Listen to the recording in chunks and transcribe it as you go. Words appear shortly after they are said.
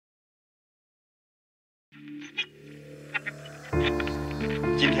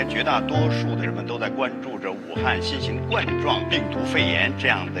今天绝大多数的人们都在关注着武汉新型冠状病毒肺炎这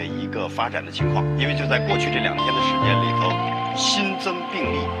样的一个发展的情况，因为就在过去这2天的时间里头，新增病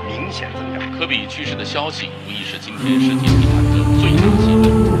例明显增长。科比去世的消息无疑是今天世界体坛的最大新闻。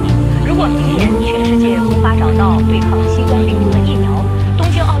如果明年全世界无法找到对抗新冠病毒的疫苗，东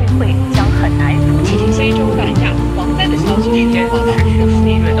京奥运会将很难如期举行。非洲大火蝗灾的消息是持续肆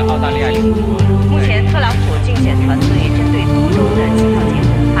虐的澳大利亚领土。目前，特朗普竞选团队针对多州的计票结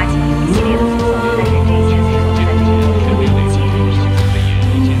果发起一系列的诉讼，但是这些诉讼在最终都没有结果。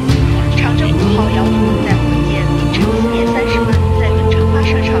长征5号遥控在火箭凌晨4点30分在本场发射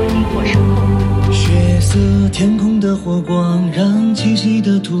场引火升空。血色天空的火光，让栖息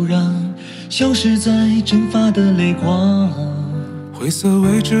的土壤消失在蒸发的泪光。灰色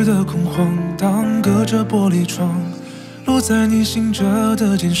未知的恐慌，当隔着玻璃窗，落在你醒着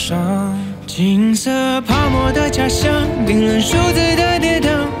的肩上。金色泡沫的假象，冰冷数字的跌宕，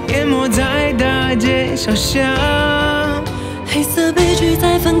淹没在大街小巷。黑色悲剧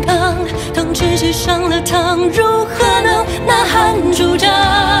在反抗，当窒息上了膛，如何能呐喊主张？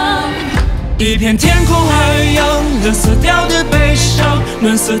一片天空海洋，冷色调的悲伤，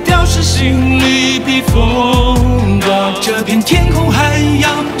暖色调是心里避风港。这片天空海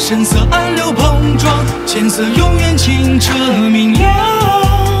洋，深色暗流碰撞，浅色永远清澈明亮。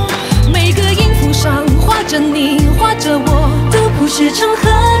每个音符上画着你，画着我，都谱写成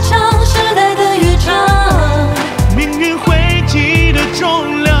合唱时代的乐章。命运汇集的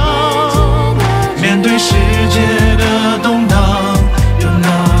重量，面对世界的动荡，有哪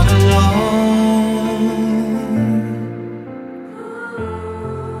的冷？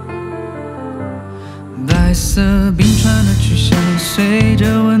白色冰川的去向，随着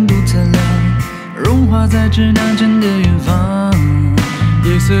温度测量，融化在指南针的远方。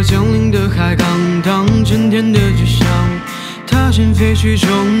夜色降临的海港，当春天的巨响，踏进废墟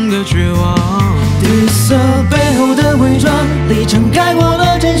中的绝望。绿色背后的伪装，里程盖过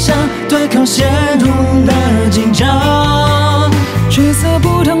了真相，对抗陷入了紧张。角色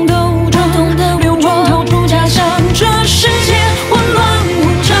不同的武装，流亡逃出家乡，这世界混乱无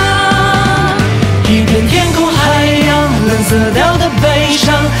常。一片天空海洋，冷色调的悲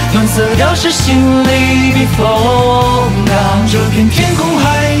伤，暖色调是心里避风港。这片天空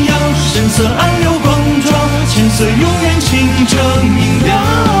海洋，深色暗流碰撞，浅色永远清澈明亮。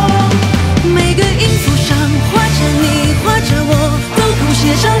每个音符上画着你，画着我，都谱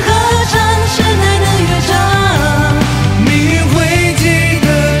写成合唱时代的乐章。命运汇集的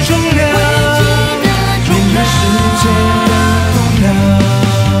重量，面对世界的动荡。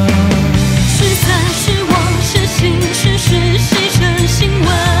是惨是妄是幸是事，谁成新闻？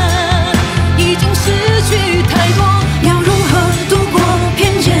已经失去太多，要如何度过偏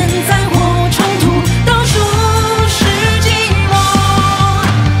见灾祸冲突，到处是寂寞。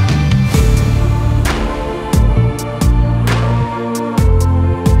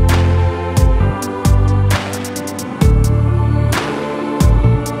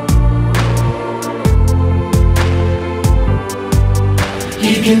一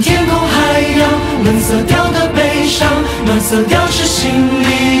片天空海洋，冷色调的悲伤，暖色调是心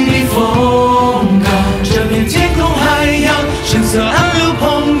里避风港。这片天空海洋，深色暗流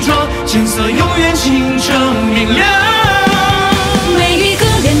碰撞，浅色永远清澈明亮。每一个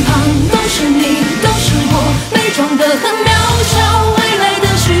脸庞都是你，都是我，伪装得很渺小，未来的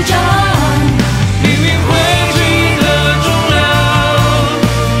序章。命运汇集的重量，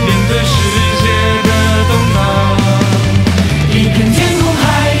面对世界的动荡。一片天空海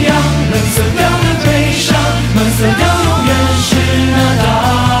洋，冷色调的悲伤，暖色调永远是那道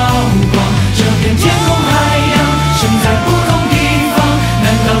光。这片天空海洋，身在不同地方，难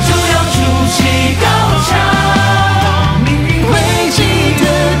道就要筑起高墙？命运汇集的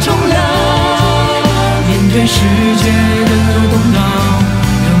重量，面对世界